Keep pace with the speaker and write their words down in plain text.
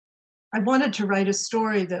I wanted to write a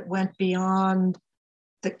story that went beyond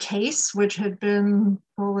the case, which had been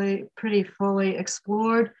pretty fully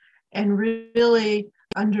explored, and really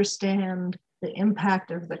understand the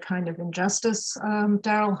impact of the kind of injustice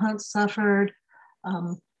Darryl Hunt suffered,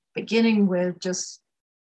 um, beginning with just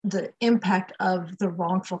the impact of the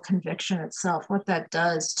wrongful conviction itself, what that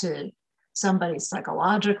does to somebody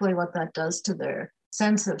psychologically, what that does to their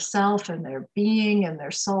sense of self and their being and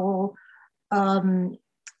their soul. Um,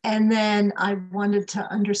 and then I wanted to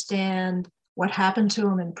understand what happened to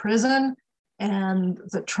him in prison and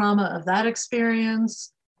the trauma of that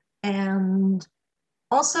experience, and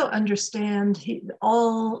also understand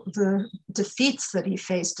all the defeats that he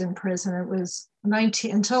faced in prison. It was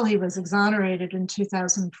 19 until he was exonerated in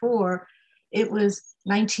 2004. It was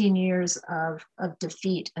 19 years of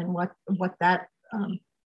defeat and what that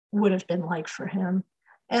would have been like for him.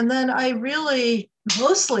 And then I really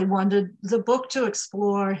mostly wanted the book to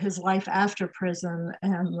explore his life after prison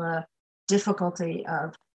and the difficulty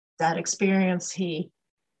of that experience.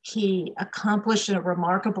 He accomplished a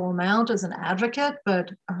remarkable amount as an advocate, but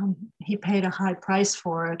he paid a high price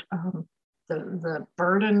for it. The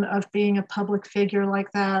burden of being a public figure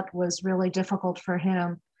like that was really difficult for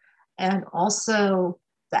him. And also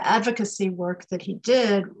the advocacy work that he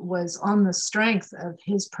did was on the strength of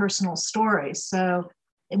his personal story. So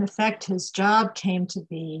in effect, his job came to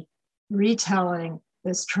be retelling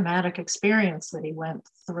this traumatic experience that he went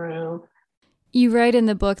through. You write in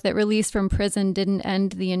the book that release from prison didn't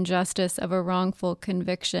end the injustice of a wrongful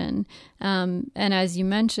conviction. And as you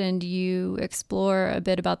mentioned, you explore a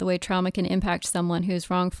bit about the way trauma can impact someone who's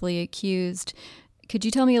wrongfully accused. Could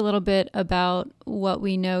you tell me a little bit about what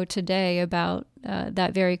we know today about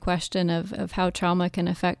that very question of how trauma can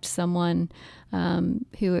affect someone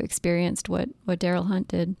who experienced what Darryl Hunt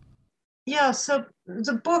did? Yeah, so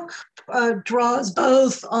the book draws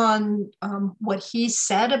both on what he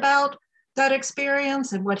said about that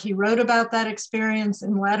experience and what he wrote about that experience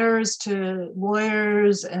in letters to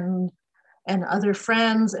lawyers and other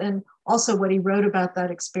friends, and also what he wrote about that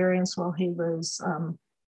experience while he was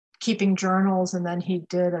keeping journals, and then he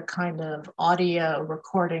did a kind of audio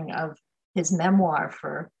recording of his memoir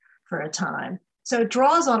for a time. So it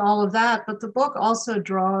draws on all of that, but the book also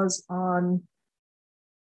draws on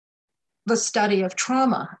the study of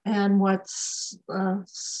trauma, and what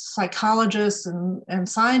psychologists and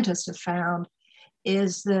scientists have found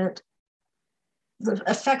is that the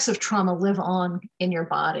effects of trauma live on in your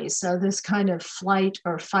body. So this kind of flight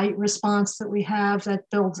or fight response that we have, that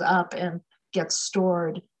builds up and gets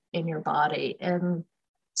stored in your body. And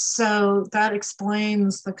so that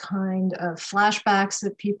explains the kind of flashbacks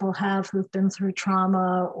that people have who've been through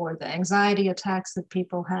trauma, or the anxiety attacks that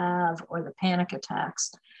people have, or the panic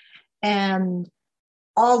attacks. And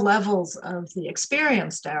all levels of the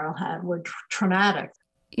experience Darryl had were traumatic.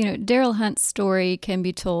 You know, Darryl Hunt's story can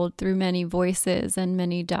be told through many voices and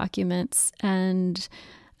many documents, and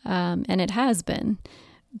it has been.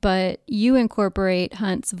 But you incorporate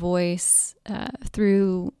Hunt's voice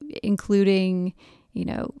through including,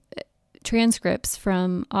 transcripts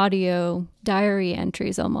from audio diary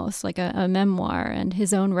entries, almost like a memoir, and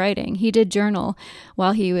his own writing. He did journal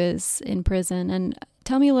while he was in prison. And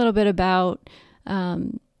tell me a little bit about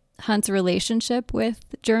Hunt's relationship with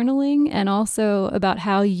journaling, and also about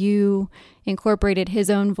how you incorporated his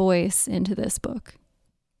own voice into this book.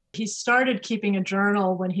 He started keeping a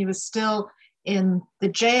journal when he was still in the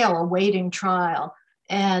jail awaiting trial.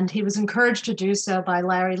 And he was encouraged to do so by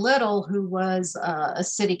Larry Little, who was a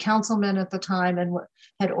city councilman at the time and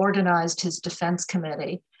had organized his defense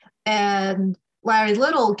committee. And Larry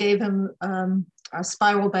Little gave him a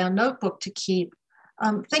spiral-bound notebook to keep,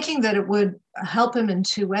 thinking that it would help him in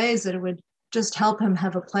two ways, that it would just help him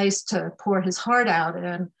have a place to pour his heart out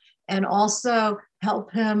in, and also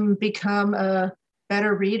help him become a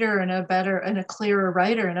better reader and a clearer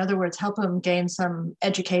writer. In other words, help him gain some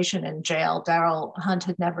education in jail. Darryl Hunt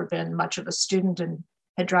had never been much of a student and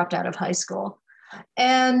had dropped out of high school.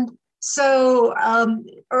 And so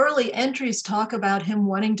early entries talk about him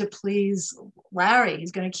wanting to please Larry.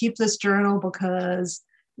 He's going to keep this journal because,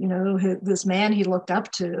 this man he looked up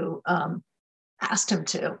to asked him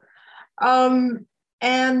to.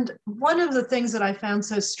 And one of the things that I found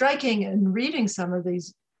so striking in reading some of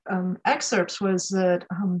these excerpts was that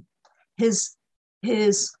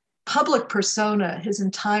his public persona, his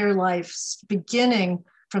entire life, beginning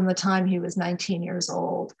from the time he was 19 years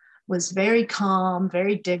old, was very calm,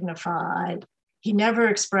 very dignified. He never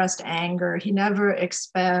expressed anger. He never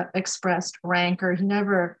expressed rancor. He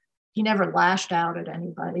never lashed out at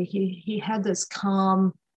anybody. He had this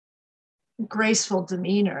calm, graceful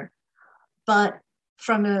demeanor. But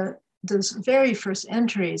from a those very first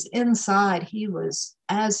entries inside, he was,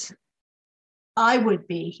 as I would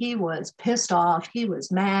be, he was pissed off, he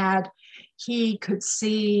was mad. He could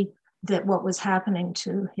see that what was happening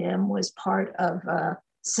to him was part of a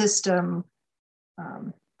system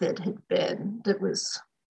that was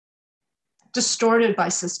distorted by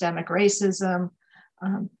systemic racism.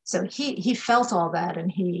 So he felt all that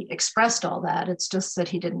and he expressed all that. It's just that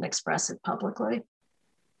he didn't express it publicly.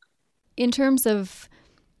 In terms of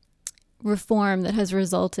reform that has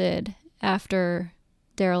resulted after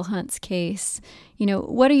Darryl Hunt's case,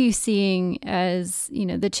 what are you seeing as,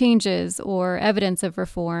 the changes or evidence of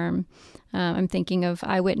reform? I'm thinking of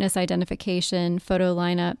eyewitness identification, photo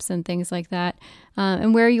lineups, and things like that.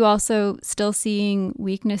 And where are you also still seeing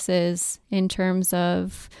weaknesses in terms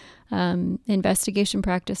of investigation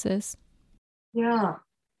practices? Yeah.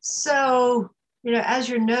 So, as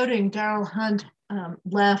you're noting, Darryl Hunt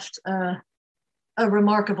left a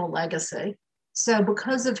remarkable legacy. So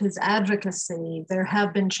because of his advocacy, there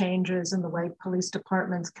have been changes in the way police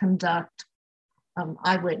departments conduct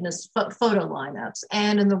eyewitness photo lineups,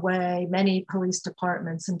 and in the way many police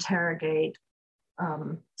departments interrogate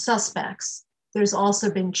suspects. There's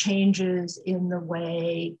also been changes in the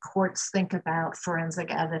way courts think about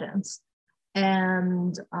forensic evidence.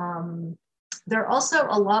 And there are also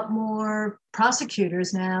a lot more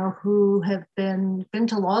prosecutors now who have been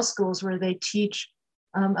to law schools where they teach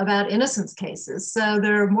about innocence cases. So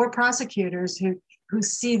there are more prosecutors who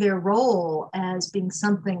see their role as being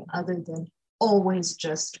something other than always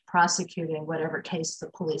just prosecuting whatever case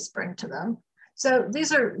the police bring to them. So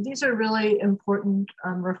these are really important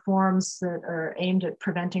reforms that are aimed at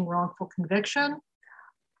preventing wrongful conviction.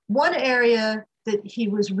 One area that he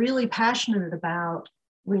was really passionate about,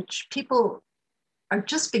 which people are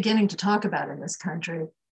just beginning to talk about in this country,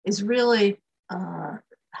 is really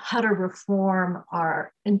how to reform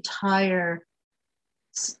our entire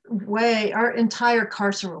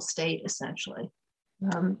carceral state, essentially.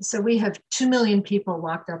 So we have 2 million people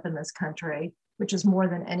locked up in this country, which is more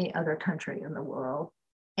than any other country in the world.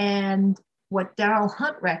 And what Darryl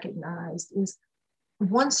Hunt recognized is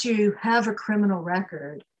once you have a criminal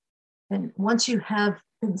record and once you have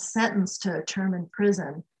been sentenced to a term in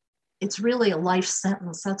prison, it's really a life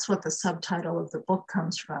sentence. That's what the subtitle of the book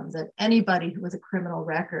comes from, that anybody with a criminal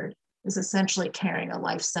record is essentially carrying a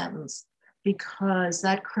life sentence because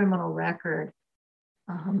that criminal record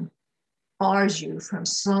bars you from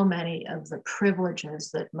so many of the privileges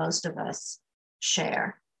that most of us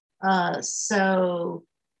share. So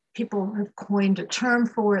people have coined a term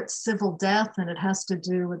for it, civil death, and it has to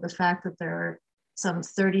do with the fact that there are some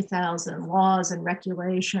 30,000 laws and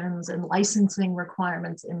regulations and licensing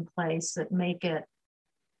requirements in place that make it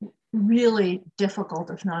really difficult,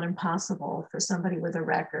 if not impossible, for somebody with a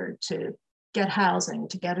record to get housing,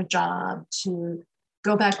 to get a job, to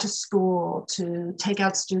go back to school, to take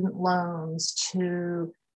out student loans,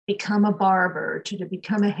 to become a barber, to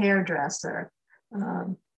become a hairdresser,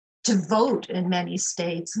 to vote in many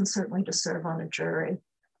states, and certainly to serve on a jury.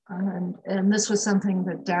 And this was something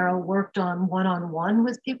that Darryl worked on one-on-one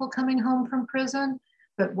with people coming home from prison.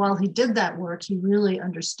 But while he did that work, he really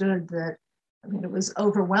understood that, it was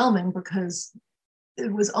overwhelming because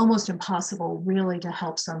it was almost impossible really to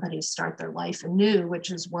help somebody start their life anew,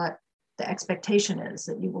 which is what the expectation is,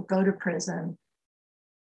 that you will go to prison,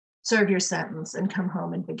 serve your sentence, and come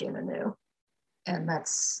home and begin anew. And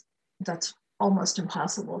that's almost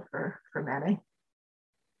impossible for many.